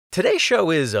Today's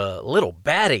show is a little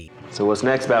batty. So what's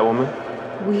next,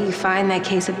 Batwoman? We find that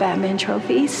case of Batman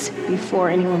trophies before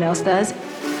anyone else does.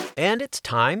 And it's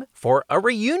time for a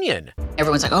reunion.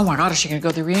 Everyone's like, oh my God, is she going to go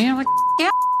to the reunion? I'm like,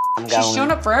 yeah. She's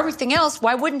shown up for everything else.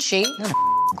 Why wouldn't she? You're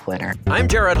a quitter. I'm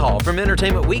Jared Hall from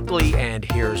Entertainment Weekly, and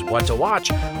here's what to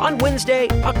watch on Wednesday,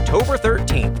 October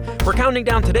 13th. We're counting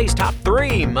down today's top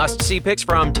 3 must-see picks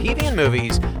from TV and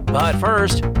movies. But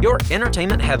first, your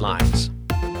entertainment headlines.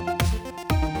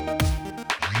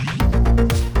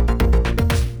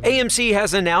 AMC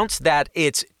has announced that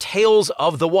its Tales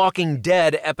of the Walking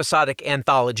Dead episodic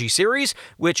anthology series,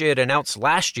 which it announced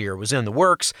last year was in the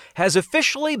works, has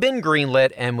officially been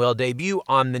greenlit and will debut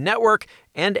on the network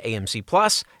and AMC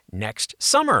Plus next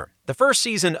summer. The first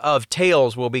season of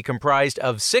Tales will be comprised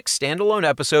of 6 standalone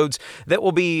episodes that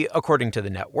will be, according to the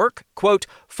network, quote,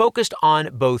 focused on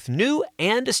both new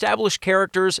and established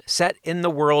characters set in the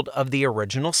world of the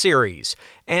original series.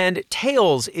 And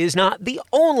Tales is not the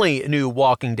only new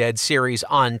Walking Dead series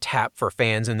on tap for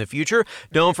fans in the future.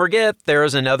 Don't forget,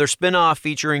 there's another spin-off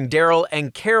featuring Daryl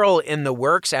and Carol in the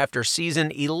works after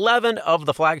season 11 of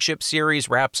the flagship series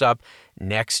wraps up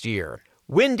next year.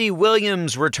 Wendy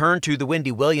Williams' return to The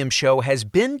Wendy Williams Show has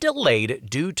been delayed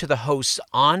due to the host's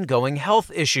ongoing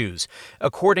health issues.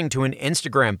 According to an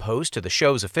Instagram post to the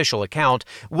show's official account,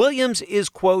 Williams is,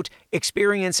 quote,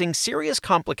 experiencing serious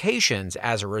complications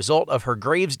as a result of her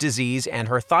Graves' disease and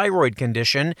her thyroid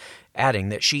condition, adding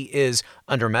that she is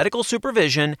under medical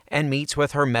supervision and meets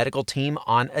with her medical team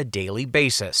on a daily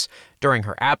basis. During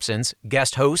her absence,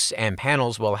 guest hosts and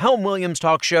panels will helm Williams'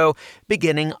 talk show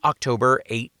beginning October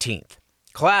 18th.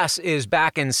 Class is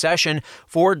back in session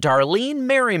for Darlene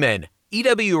Merriman.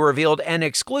 EW revealed an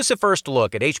exclusive first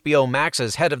look at HBO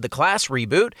Max's Head of the Class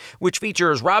reboot, which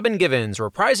features Robin Givens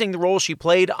reprising the role she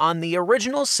played on the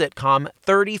original sitcom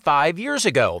 35 years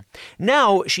ago.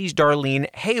 Now she's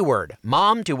Darlene Hayward,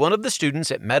 mom to one of the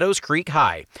students at Meadows Creek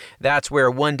High. That's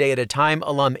where One Day at a Time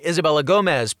alum Isabella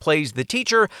Gomez plays the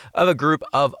teacher of a group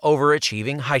of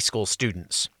overachieving high school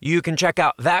students. You can check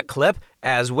out that clip,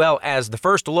 as well as the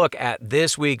first look at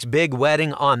this week's big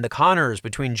wedding on the Connors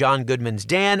between John Goodman's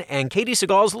Dan and Katie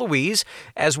Seagal's Louise,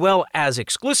 as well as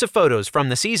exclusive photos from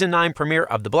the Season 9 premiere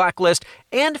of The Blacklist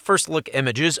and first look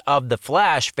images of The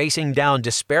Flash facing down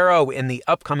Despero in the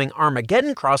upcoming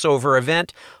Armageddon crossover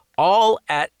event, all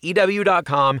at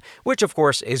EW.com, which of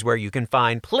course is where you can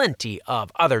find plenty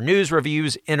of other news,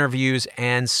 reviews, interviews,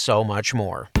 and so much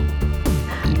more.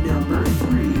 Number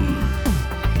 3.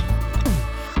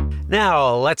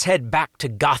 Now, let's head back to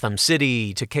Gotham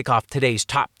City to kick off today's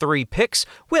top 3 picks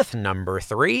with number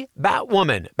 3,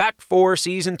 Batwoman, back for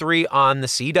season 3 on the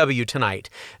CW tonight.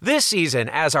 This season,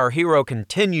 as our hero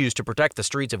continues to protect the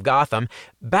streets of Gotham,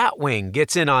 Batwing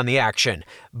gets in on the action,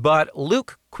 but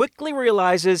Luke quickly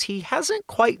realizes he hasn't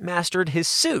quite mastered his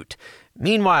suit.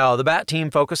 Meanwhile, the Bat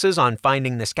Team focuses on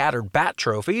finding the scattered Bat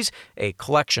Trophies, a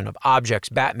collection of objects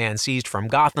Batman seized from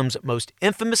Gotham's most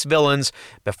infamous villains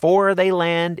before they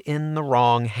land in the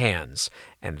wrong hands.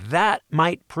 And that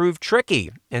might prove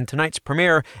tricky. In tonight's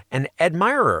premiere, an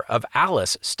admirer of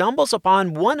Alice stumbles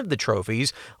upon one of the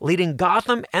trophies, leading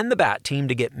Gotham and the Bat Team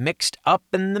to get mixed up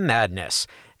in the madness.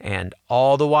 And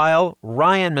all the while,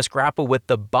 Ryan must grapple with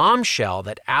the bombshell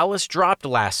that Alice dropped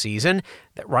last season,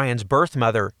 that Ryan's birth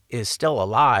mother is still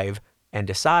alive, and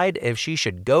decide if she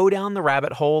should go down the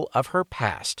rabbit hole of her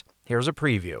past. Here's a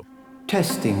preview.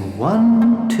 Testing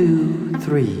 1, 2,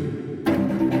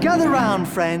 3. Gather round,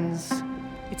 friends.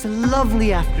 It's a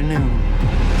lovely afternoon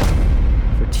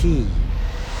for tea.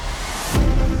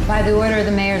 By the order of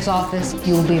the mayor's office,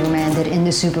 you will be remanded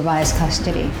into supervised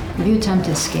custody. If you attempt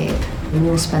to escape, you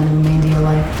will spend the remainder of your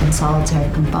life in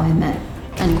solitary confinement.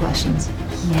 Any questions?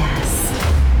 Yes.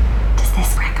 Does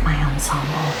this wreck my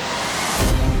ensemble?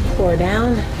 4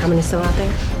 down. How many still out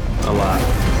there? A lot.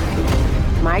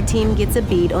 My team gets a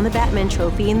beat on the Batman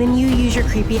trophy, and then you use your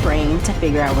creepy brain to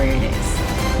figure out where it is.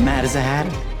 Mad as a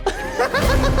hatter.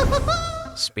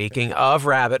 Speaking of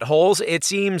rabbit holes, it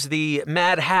seems the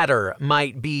Mad Hatter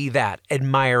might be that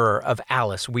admirer of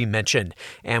Alice we mentioned.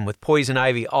 And with Poison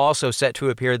Ivy also set to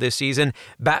appear this season,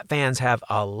 Bat fans have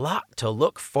a lot to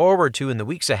look forward to in the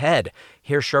weeks ahead.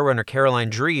 Here's showrunner Caroline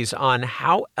Dries on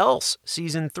how else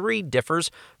Season 3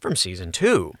 differs from Season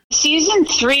 2. Season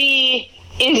 3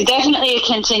 is definitely a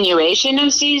continuation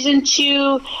of Season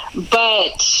 2,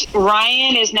 but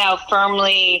Ryan is now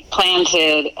firmly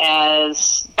planted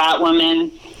as Batwoman.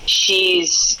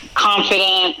 She's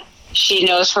confident, she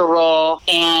knows her role,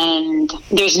 and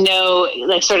there's no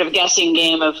sort of guessing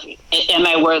game of am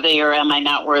I worthy or am I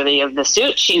not worthy of the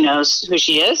suit. She knows who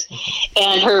she is,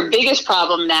 and her biggest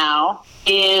problem now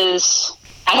is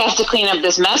I have to clean up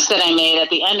this mess that I made at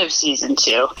the end of season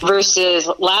 2. Versus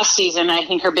last season, I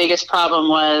think her biggest problem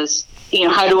was,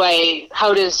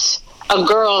 how does a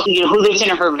girl who lives in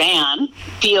her van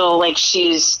feel like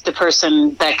she's the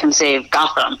person that can save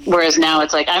Gotham? Whereas now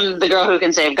it's like, I'm the girl who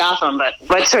can save Gotham, but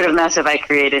what sort of mess have I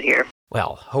created here?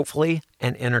 Well, hopefully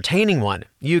an entertaining one.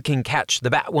 You can catch the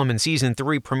Batwoman Season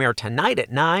 3 premiere tonight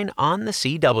at 9 on the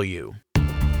CW.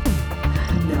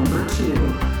 Number 2.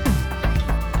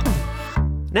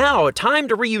 Now, time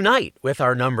to reunite with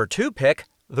our number 2 pick,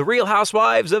 The Real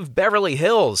Housewives of Beverly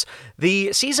Hills.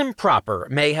 The season proper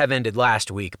may have ended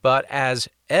last week, but as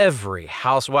every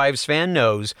Housewives fan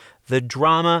knows, the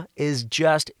drama is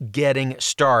just getting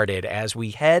started as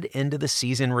we head into the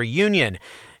season reunion.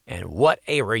 And what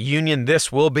a reunion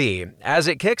this will be. As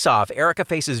it kicks off, Erica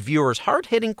faces viewers'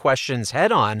 hard-hitting questions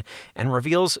head-on and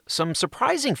reveals some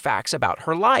surprising facts about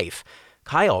her life.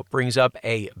 Kyle brings up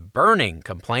a burning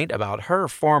complaint about her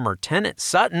former tenant,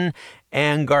 Sutton,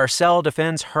 and Garcelle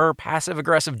defends her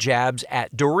passive-aggressive jabs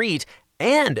at Dorit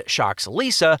and shocks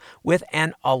Lisa with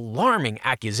an alarming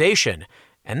accusation.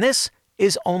 And this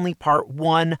is only part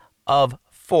 1 of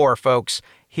 4, folks.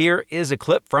 Here is a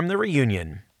clip from the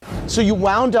reunion. So you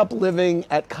wound up living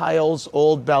at Kyle's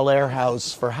old Bel Air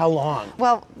house for how long?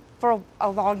 Well, for a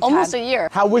long time. Almost a year.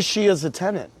 How was she as a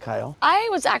tenant, Kyle? I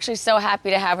was actually so happy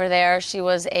to have her there. She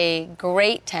was a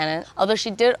great tenant, although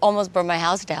she did almost burn my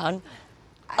house down.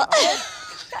 I did.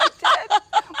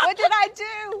 What did I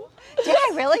do? Did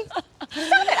I really? Stop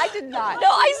it, I did not. No,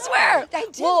 I swear. I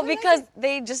did. Well, because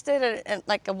they just did a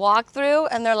walkthrough,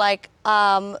 and they're like,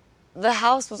 the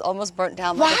house was almost burnt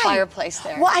down by the fireplace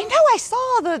there. Well, I know I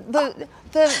saw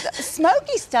the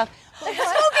smoky stuff. Smoky?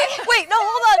 Wait, no,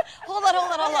 hold on.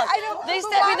 They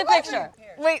sent me the picture.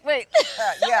 Wait.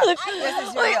 Yeah. This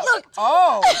is your Wait, look.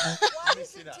 Oh. Why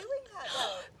is it doing that?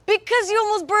 Because you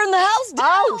almost burned the house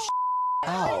down.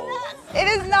 Oh. It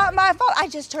is not my fault. I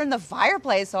just turned the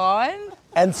fireplace on.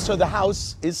 And so the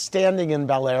house is standing in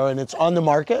Bel Air and it's on the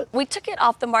market? We took it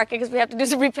off the market because we have to do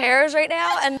some repairs right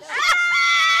now, and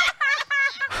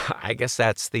I guess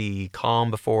that's the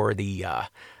calm before the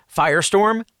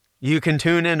firestorm. You can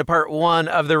tune into part 1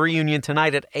 of the reunion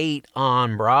tonight at 8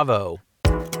 on Bravo.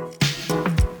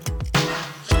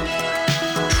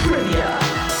 Trivia.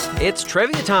 It's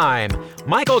trivia time.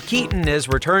 Michael Keaton is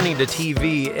returning to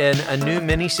TV in a new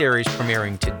miniseries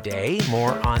premiering today.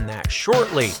 More on that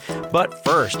shortly. But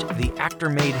first, the actor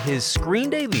made his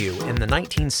screen debut in the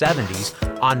 1970s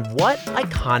on what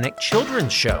iconic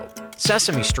children's show?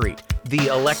 Sesame Street, The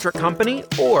Electric Company,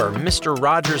 or Mr.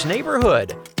 Rogers'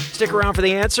 Neighborhood? Stick around for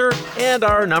the answer and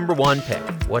our number 1 pick.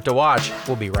 What to watch?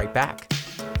 We'll be right back.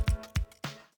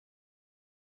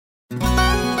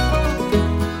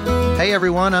 Hey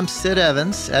everyone, I'm Sid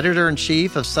Evans,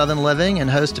 editor-in-chief of Southern Living and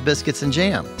host of Biscuits and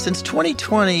Jam. Since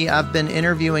 2020, I've been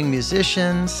interviewing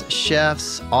musicians,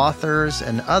 chefs, authors,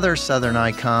 and other Southern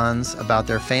icons about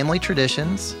their family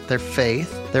traditions, their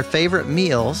faith, their favorite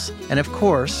meals, and of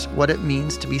course, what it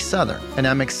means to be Southern. And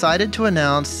I'm excited to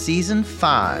announce Season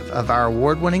 5 of our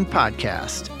award-winning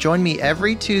podcast. Join me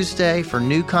every Tuesday for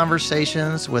new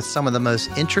conversations with some of the most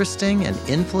interesting and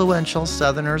influential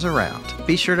Southerners around.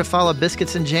 Be sure to follow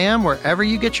Biscuits and Jam wherever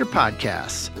you get your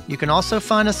podcasts. You can also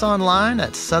find us online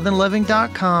at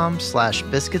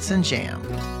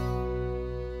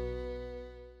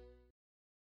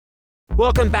southernliving.com/biscuitsandjam.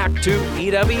 Welcome back to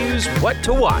EW's What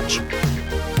to Watch.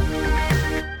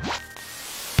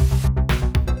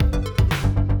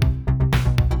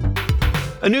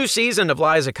 A new season of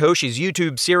Liza Koshy's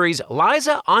YouTube series,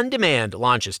 Liza On Demand,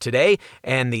 launches today,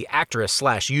 and the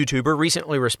actress/YouTuber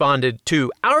recently responded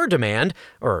to our demand,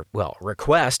 or, well,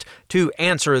 request, to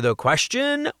answer the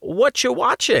question, what you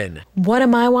watching? What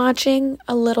am I watching?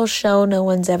 A little show no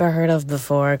one's ever heard of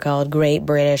before called Great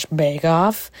British Bake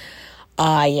Off.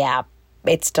 Yeah,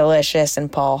 it's delicious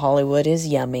and Paul Hollywood is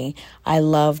yummy. I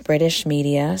love British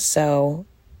media, so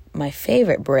my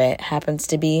favorite Brit happens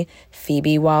to be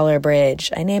Phoebe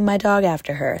Waller-Bridge. I named my dog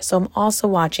after her, so I'm also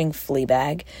watching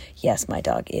Fleabag. Yes, my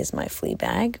dog is my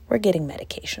Fleabag. We're getting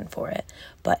medication for it.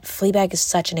 But Fleabag is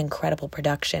such an incredible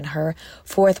production. Her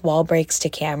fourth wall breaks to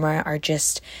camera are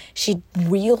just, she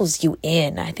reels you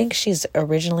in. I think she's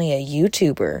originally a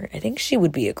YouTuber. I think she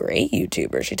would be a great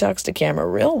YouTuber. She talks to camera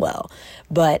real well.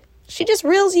 But she just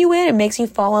reels you in and makes you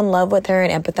fall in love with her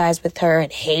and empathize with her and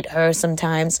hate her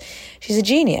sometimes. She's a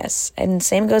genius. And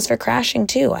same goes for Crashing,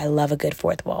 too. I love a good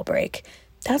fourth wall break.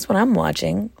 That's what I'm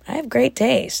watching. I have great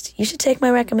taste. You should take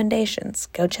my recommendations.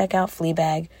 Go check out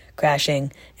Fleabag,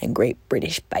 Crashing, and Great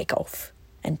British Bake Off.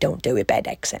 And don't do a bad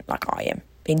accent like I am.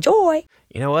 Enjoy!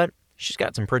 You know what? she's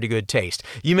got some pretty good taste.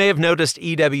 You may have noticed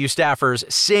EW staffers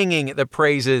singing the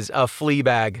praises of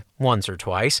Fleabag once or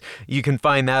twice. You can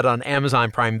find that on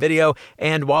Amazon Prime Video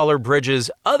and Waller-Bridges'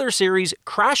 other series,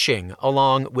 Crashing,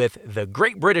 along with The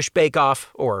Great British Bake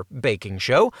Off, or baking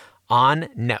show, on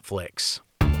Netflix.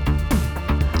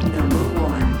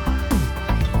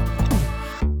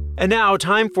 And now,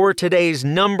 time for today's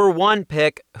number one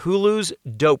pick, Hulu's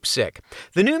Dopesick.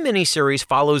 The new miniseries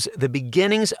follows the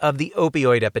beginnings of the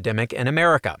opioid epidemic in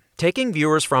America, taking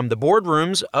viewers from the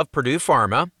boardrooms of Purdue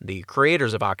Pharma, the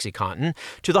creators of OxyContin,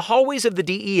 to the hallways of the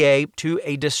DEA to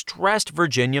a distressed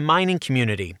Virginia mining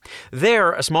community.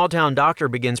 There, a small-town doctor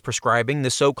begins prescribing the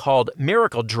so-called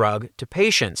miracle drug to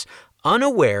patients,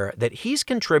 unaware that he's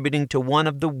contributing to one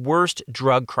of the worst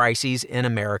drug crises in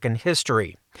American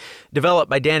history. Developed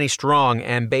by Danny Strong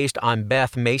and based on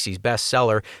Beth Macy's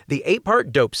bestseller, the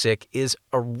 8-part Dopesick is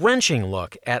a wrenching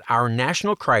look at our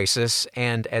national crisis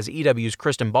and, as EW's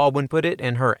Kristen Baldwin put it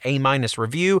in her A-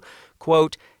 review,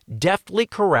 quote, deftly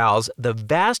corrals the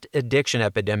vast addiction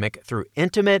epidemic through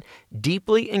intimate,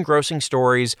 deeply engrossing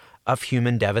stories of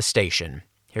human devastation.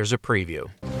 Here's a preview.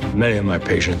 Many of my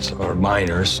patients are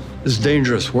minors. It's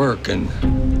dangerous work, and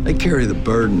they carry the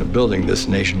burden of building this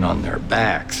nation on their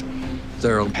backs.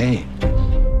 They're in pain.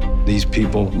 These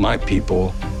people, my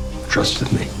people,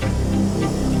 trusted me.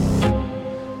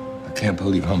 I can't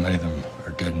believe how many of them are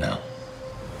dead now.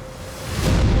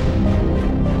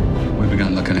 We've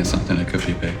begun looking at something that could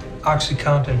be big.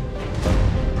 OxyContin.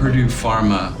 Purdue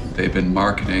Pharma, they've been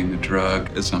marketing the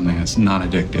drug as something that's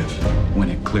non-addictive when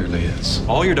it clearly is.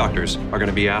 All your doctors are going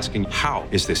to be asking, how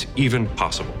is this even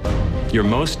possible? Your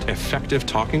most effective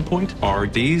talking point are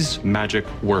these magic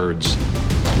words.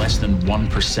 Less than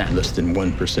 1%. Less than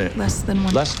 1%. Less than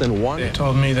 1%. Less than 1%. They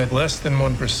told me that less than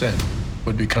 1%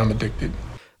 would become addicted.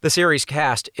 The series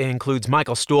cast includes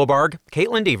Michael Stuhlbarg,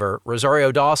 Caitlin Dever,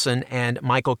 Rosario Dawson, and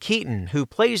Michael Keaton, who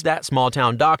plays that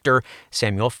small-town doctor,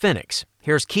 Samuel Phoenix.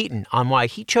 Here's Keaton on why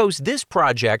he chose this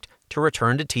project to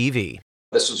return to TV.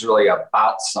 This was really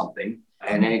about something,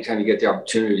 and anytime you get the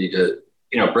opportunity to,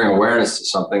 bring awareness to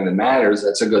something that matters,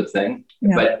 that's a good thing.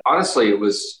 Yeah. But honestly,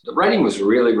 the writing was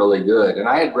really, really good, and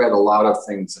I had read a lot of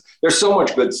things. There's so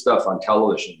much good stuff on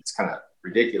television; it's kind of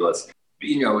ridiculous.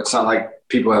 It's not like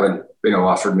people haven't,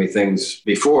 offered me things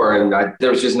before, and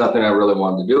there was just nothing I really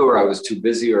wanted to do, or I was too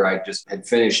busy, or I just had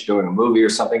finished doing a movie or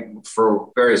something for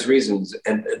various reasons.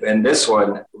 And this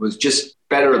one was just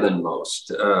better than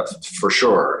most, for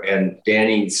sure. And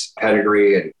Danny's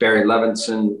pedigree and Barry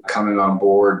Levinson coming on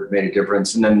board made a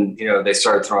difference. And then, they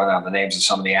started throwing out the names of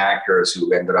some of the actors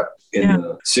who ended up in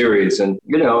the series. And,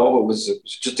 it was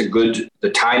just the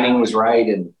timing was right,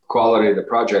 and quality of the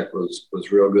project was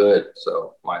real good.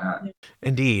 So why not?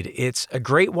 Indeed. It's a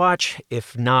great watch,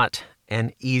 if not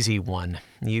an easy one.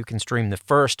 You can stream the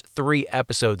first 3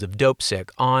 episodes of Dopesick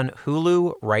on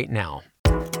Hulu right now.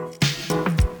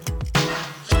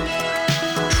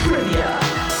 Trivia.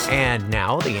 And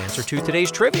now the answer to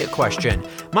today's trivia question.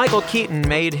 Michael Keaton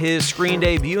made his screen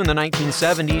debut in the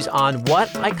 1970s on what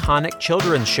iconic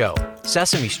children's show?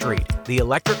 Sesame Street, The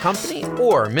Electric Company,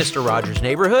 or Mr. Rogers'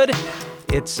 Neighborhood?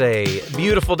 It's a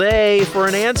beautiful day for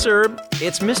an answer.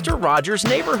 It's Mr. Rogers'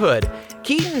 Neighborhood.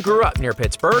 Keaton grew up near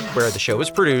Pittsburgh, where the show was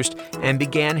produced, and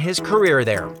began his career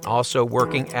there, also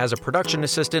working as a production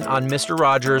assistant on Mr.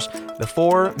 Rogers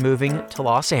before moving to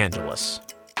Los Angeles.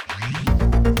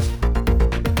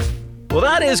 Well,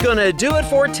 that is going to do it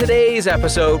for today's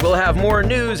episode. We'll have more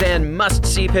news and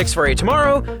must-see picks for you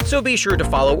tomorrow, so be sure to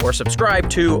follow or subscribe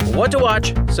to What to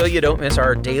Watch so you don't miss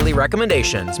our daily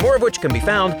recommendations, more of which can be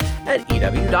found at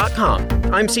EW.com.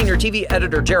 I'm Senior TV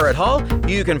Editor Jared Hall.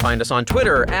 You can find us on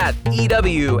Twitter at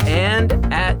EW and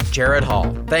at Jared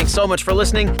Hall. Thanks so much for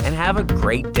listening, and have a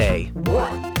great day.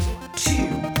 What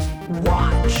to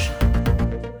Watch.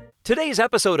 Today's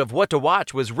episode of What to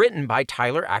Watch was written by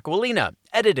Tyler Aquilina,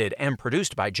 edited and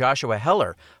produced by Joshua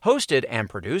Heller, hosted and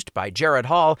produced by Jared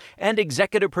Hall, and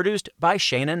executive produced by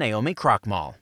Shana Naomi Krochmal.